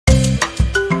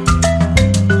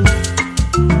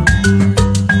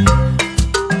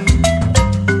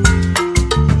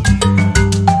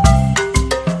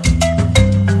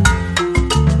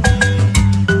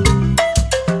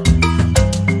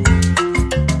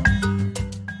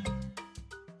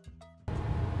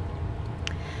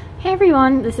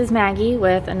everyone, this is Maggie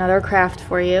with another craft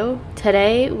for you.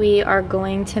 Today we are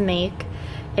going to make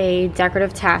a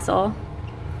decorative tassel.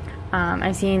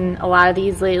 I've seen a lot of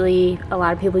these lately. A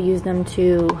lot of people use them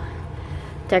to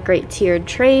decorate tiered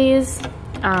trays.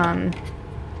 I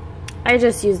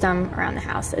just use them around the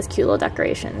house as cute little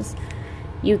decorations.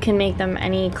 You can make them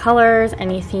any colors,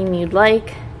 any theme you'd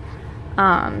like.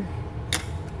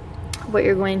 What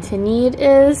you're going to need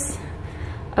is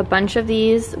a bunch of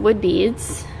these wood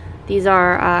beads. These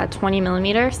are 20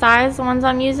 millimeter size, the ones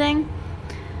I'm using,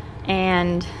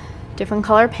 and different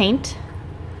color paint.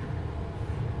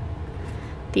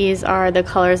 These are the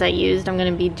colors I used. I'm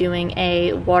going to be doing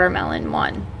a watermelon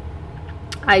one.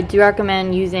 I do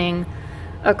recommend using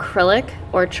acrylic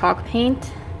or chalk paint.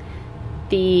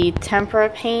 The tempera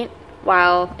paint,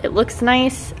 while it looks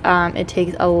nice, it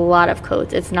takes a lot of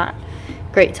coats. It's not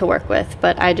great to work with,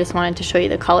 but I just wanted to show you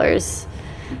the colors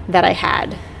that I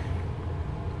had.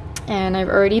 And I've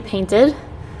already painted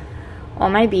all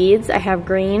my beads. I have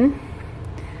green,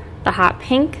 the hot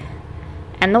pink,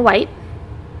 and the white.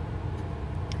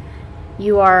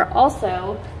 You are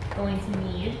also going to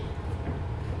need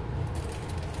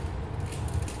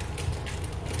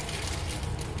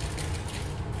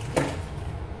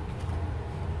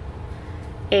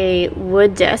a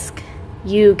wood disc.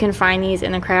 You can find these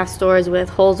in the craft stores with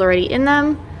holes already in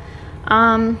them.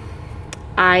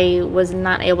 I was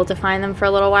not able to find them for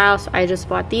a little while, so I just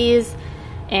bought these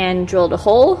and drilled a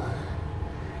hole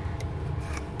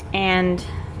and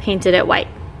painted it white.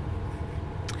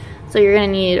 So you're going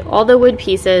to need all the wood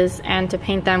pieces, and to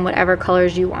paint them whatever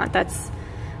colors you want. That's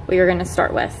what you're going to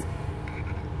start with.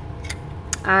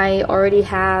 I already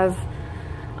have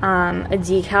a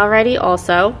decal ready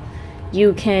also.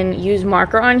 You can use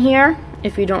marker on here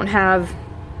if you don't have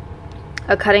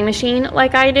a cutting machine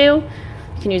like I do.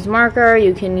 You can use marker,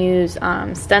 you can use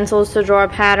stencils to draw a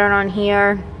pattern on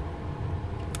here.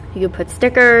 You can put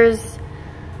stickers,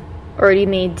 already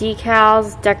made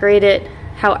decals, decorate it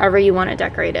however you want to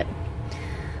decorate it.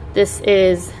 This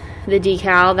is the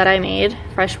decal that I made,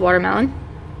 fresh watermelon.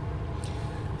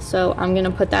 So I'm going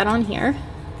to put that on here.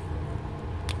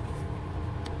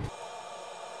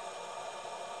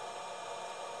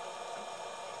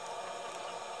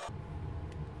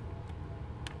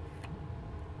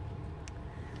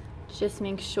 Just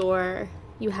make sure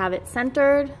you have it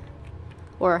centered,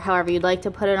 or however you'd like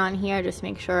to put it on here. Just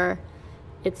make sure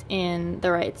it's in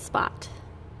the right spot.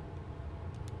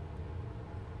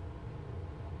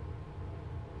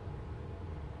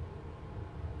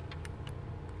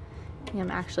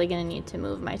 I'm actually going to need to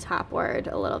move my top word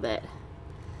a little bit.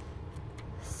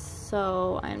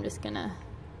 So I'm just going to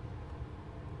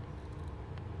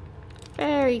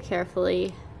very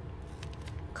carefully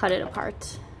cut it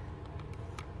apart.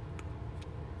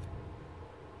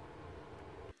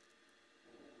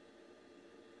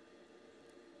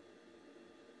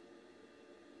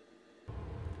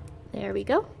 There we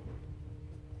go.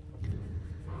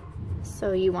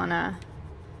 So you want to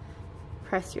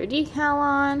press your decal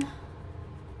on.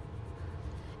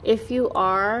 If you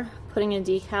are putting a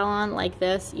decal on like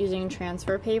this using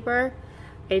transfer paper,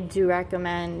 I do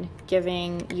recommend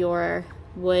giving your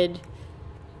wood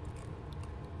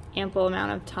ample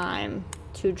amount of time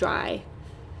to dry.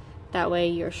 That way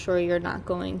you're sure you're not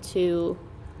going to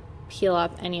peel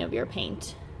up any of your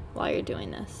paint while you're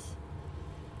doing this.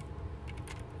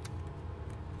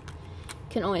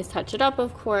 You can always touch it up,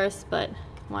 of course, but you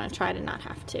want to try to not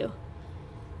have to.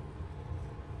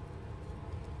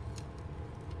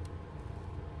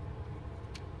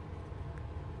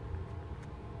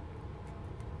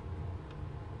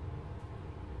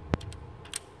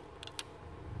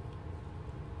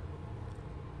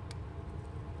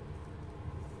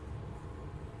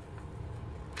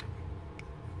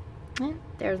 And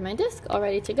there's my disc all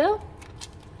ready to go.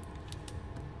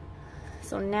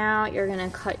 So now you're gonna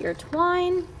cut your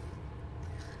twine.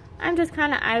 I'm just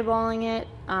kind of eyeballing it.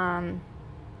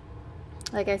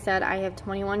 Like I said, I have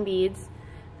 21 beads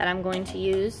that I'm going to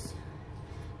use.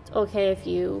 It's okay if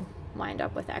you wind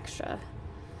up with extra.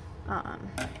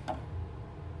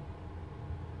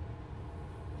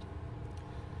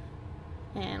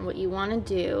 And what you want to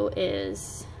do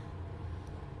is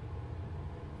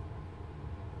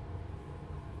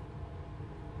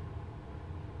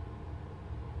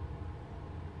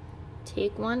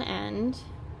take one end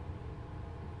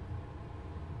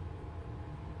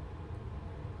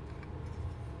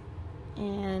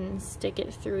and stick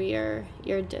it through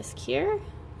your disc here.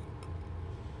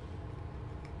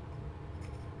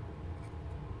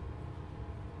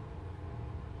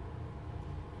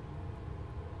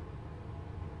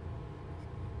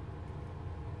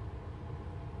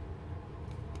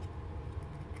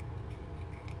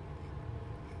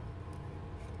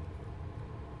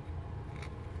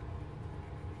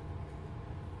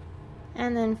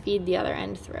 and then feed the other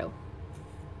end through.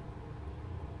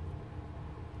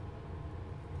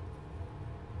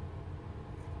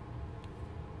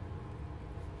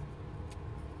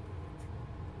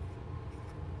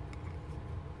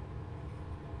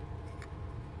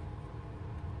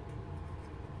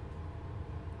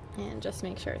 And just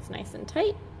make sure it's nice and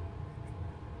tight.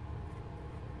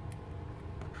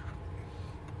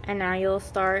 And now you'll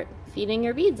start feeding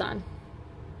your beads on.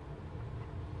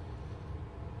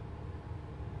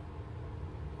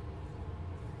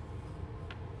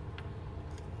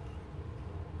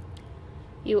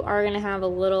 You are going to have a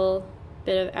little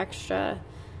bit of extra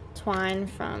twine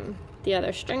from the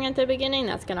other string at the beginning.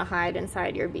 That's going to hide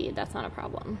inside your bead. That's not a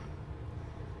problem.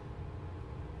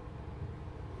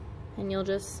 And you'll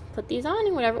just put these on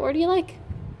in whatever order you like.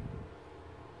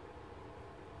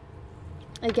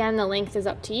 Again, the length is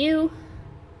up to you. You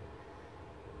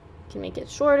can make it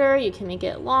shorter, you can make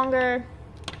it longer.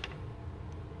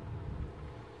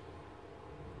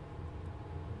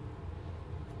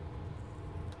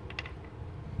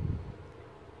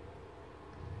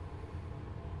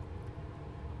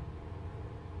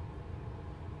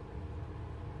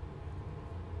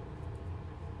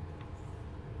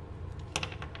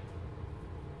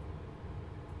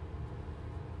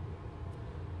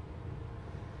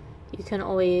 You can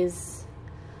always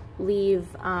leave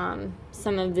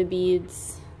some of the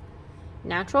beads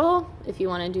natural if you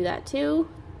want to do that too.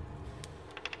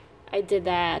 I did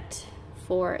that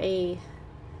for a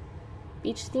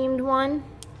beach themed one.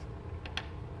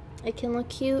 It can look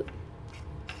cute.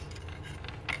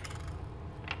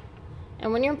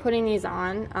 And when you're putting these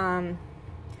on,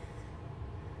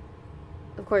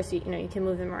 of course you know you can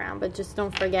move them around, but just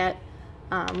don't forget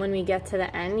when we get to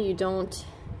the end, you don't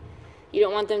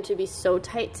want them to be so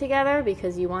tight together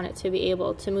because you want it to be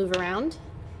able to move around.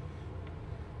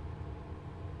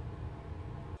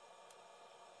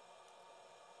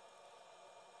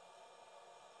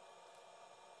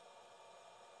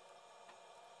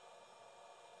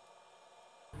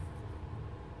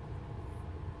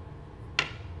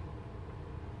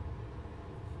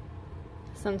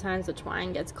 Sometimes the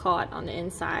twine gets caught on the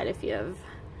inside if you have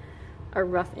a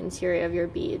rough interior of your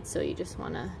beads, so you just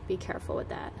want to be careful with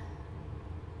that.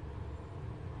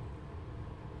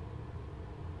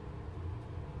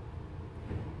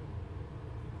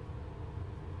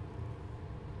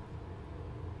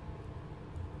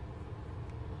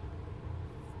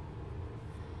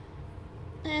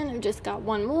 And I've just got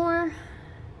one more.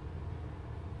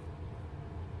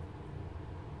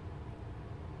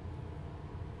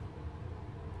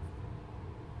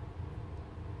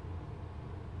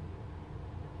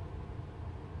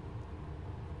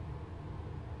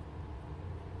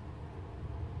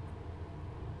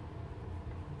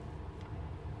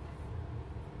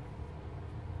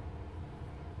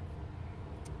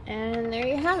 And there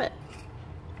you have it.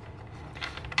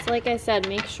 So like I said,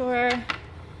 make sure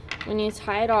when you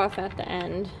tie it off at the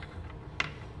end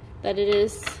that it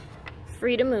is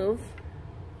free to move.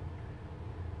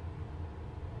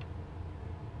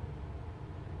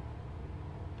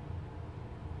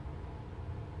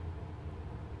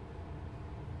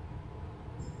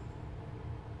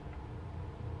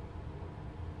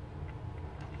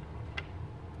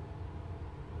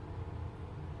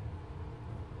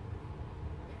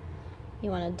 You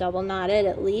want to double knot it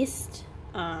at least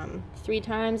 3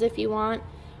 times if you want.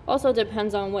 Also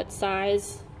depends on what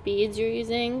size beads you're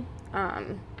using.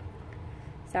 So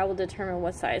that will determine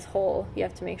what size hole you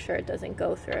have to make sure it doesn't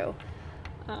go through.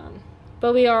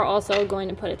 But we are also going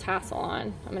to put a tassel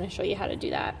on. I'm going to show you how to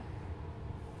do that.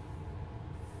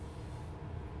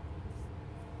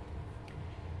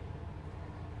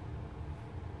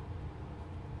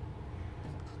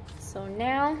 So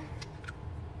now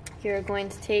you're going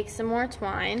to take some more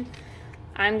twine.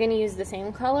 I'm going to use the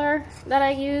same color that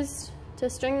I used to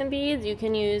string the beads. You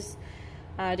can use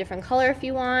a different color if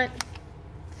you want.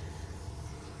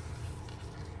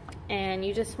 And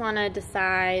you just want to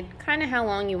decide kind of how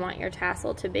long you want your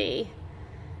tassel to be.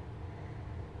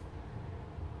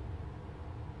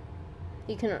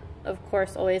 You can, of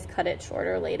course, always cut it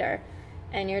shorter later.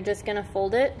 And you're just going to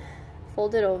fold it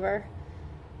over.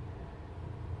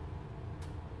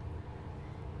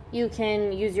 You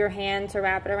can use your hand to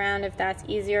wrap it around if that's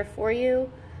easier for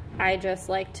you. I just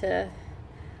like to,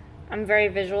 I'm very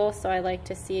visual, so I like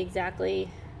to see exactly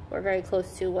or very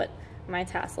close to what my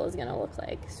tassel is gonna look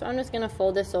like. So I'm just gonna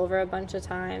fold this over a bunch of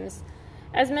times,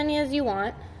 as many as you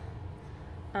want,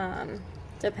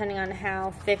 depending on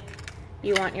how thick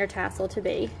you want your tassel to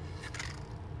be.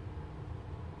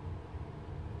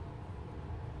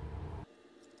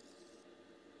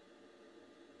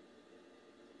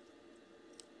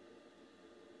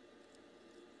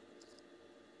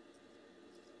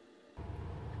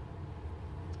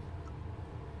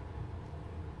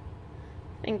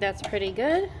 think that's pretty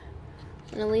good.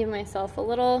 I'm gonna leave myself a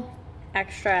little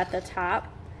extra at the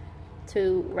top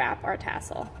to wrap our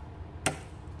tassel.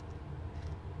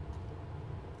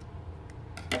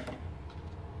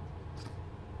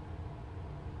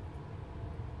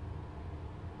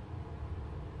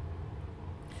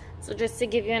 So just to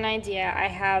give you an idea, I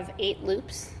have 8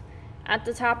 loops at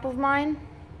the top of mine.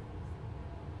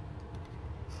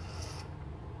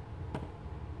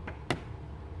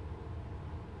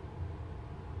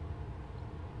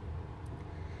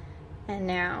 And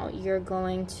now you're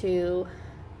going to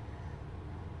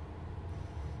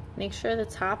make sure the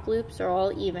top loops are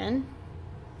all even.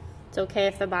 It's okay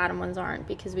if the bottom ones aren't,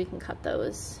 because we can cut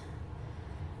those.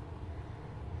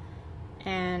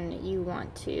 And you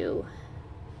want to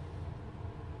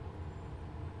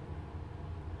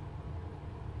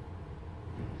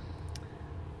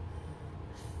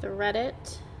thread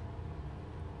it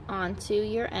onto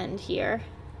your end here.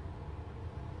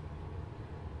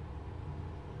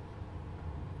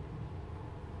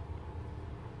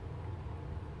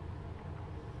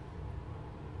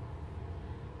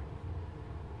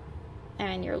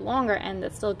 And your longer end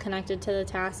that's still connected to the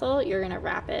tassel, you're gonna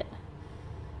wrap the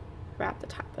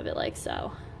top of it like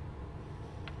so.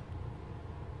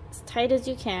 As tight as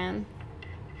you can.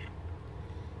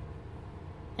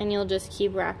 And you'll just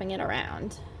keep wrapping it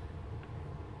around.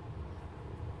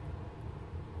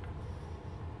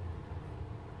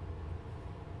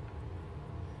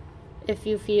 If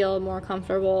you feel more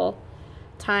comfortable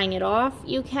tying it off,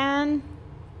 you can.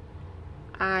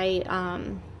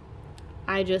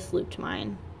 I just looped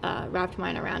mine, wrapped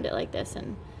mine around it like this,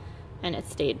 and it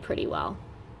stayed pretty well.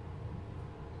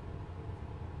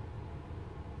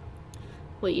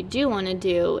 What you do want to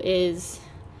do is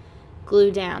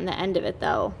glue down the end of it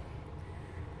though.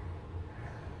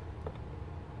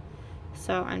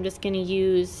 So I'm just going to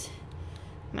use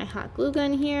my hot glue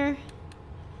gun here.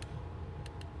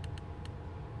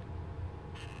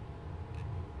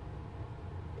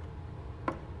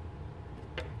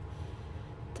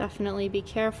 Definitely be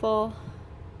careful.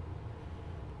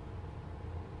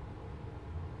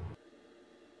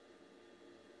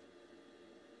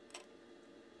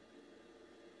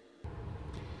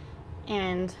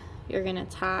 And you're gonna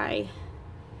tie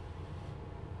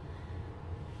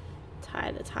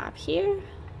the top here.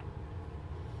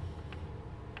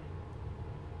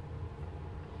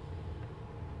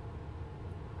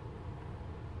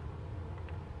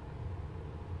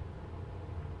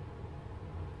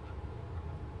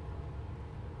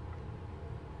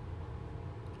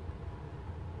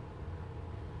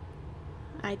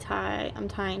 I'm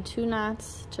tying 2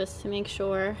 knots just to make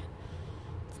sure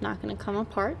it's not going to come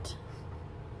apart.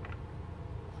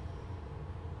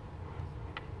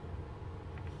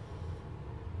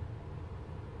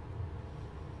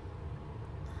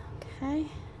 Okay.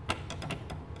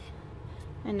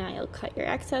 And now you'll cut your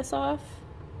excess off.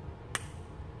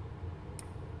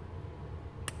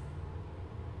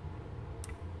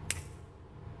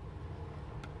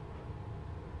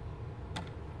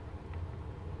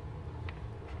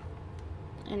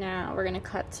 And now we're going to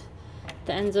cut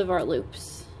the ends of our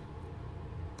loops.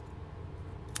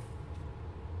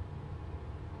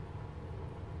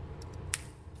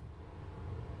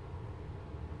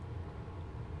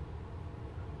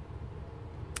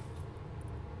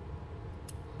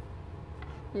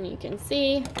 And you can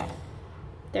see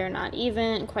they're not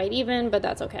quite even, but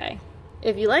that's okay.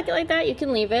 If you like it like that, you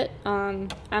can leave it. I'm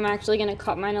actually going to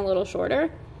cut mine a little shorter.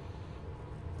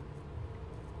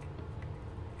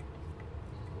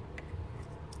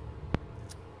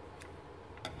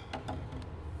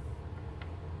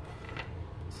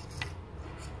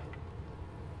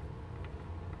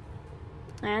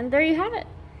 And there you have it.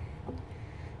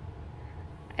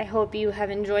 I hope you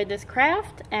have enjoyed this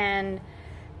craft, and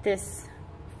this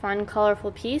fun,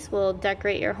 colorful piece will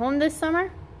decorate your home this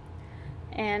summer.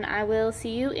 And I will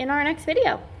see you in our next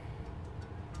video.